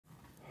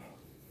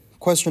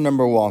Question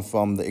number 1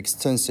 from the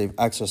extensive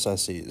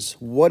exercises.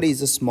 What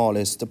is the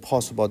smallest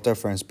possible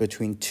difference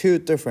between two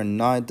different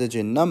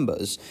 9-digit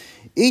numbers,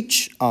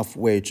 each of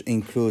which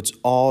includes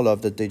all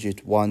of the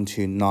digits 1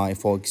 to 9?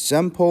 For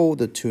example,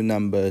 the two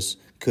numbers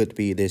could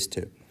be these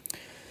two.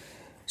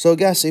 So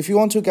guys, if you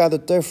want to get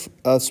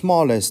the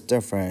smallest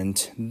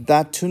difference,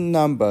 that two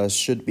numbers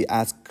should be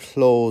as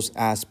close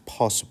as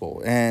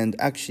possible. And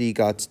actually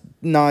got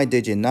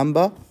 9-digit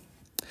number.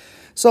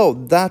 So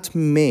that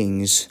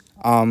means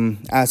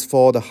as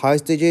for the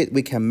highest digit,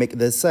 we can make it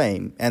the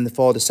same. And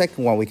for the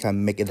second one, we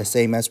can make it the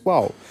same as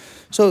well.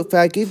 So if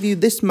I give you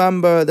this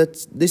number,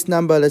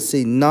 let's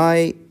say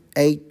 9,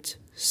 8,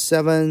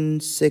 7,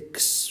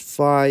 6,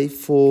 5,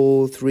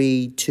 4,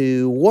 3,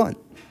 2, 1.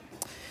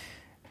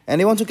 And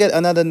you want to get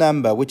another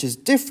number which is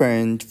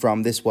different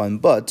from this one,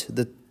 but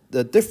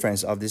the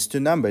difference of these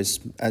two numbers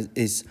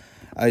is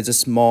a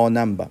small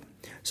number.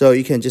 So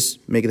you can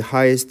just make the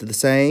highest the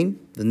same,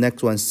 the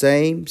next one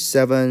same,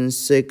 7,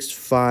 6,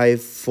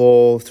 5,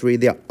 4, 3,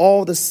 they are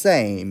all the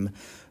same.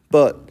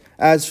 But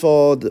as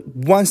for the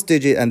 1st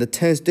digit and the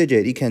 10th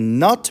digit, you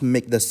cannot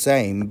make the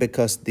same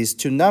because these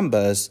two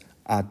numbers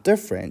are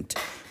different.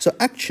 So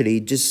actually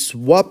just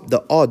swap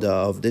the order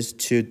of these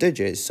two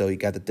digits so you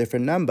get a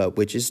different number,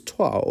 which is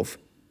 12.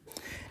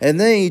 And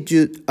then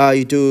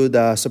you do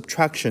the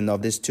subtraction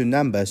of these two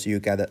numbers,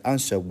 you get the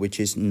answer, which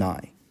is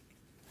 9.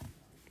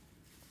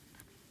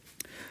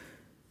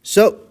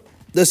 So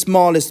the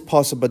smallest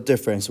possible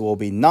difference will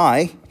be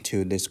 9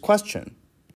 to this question.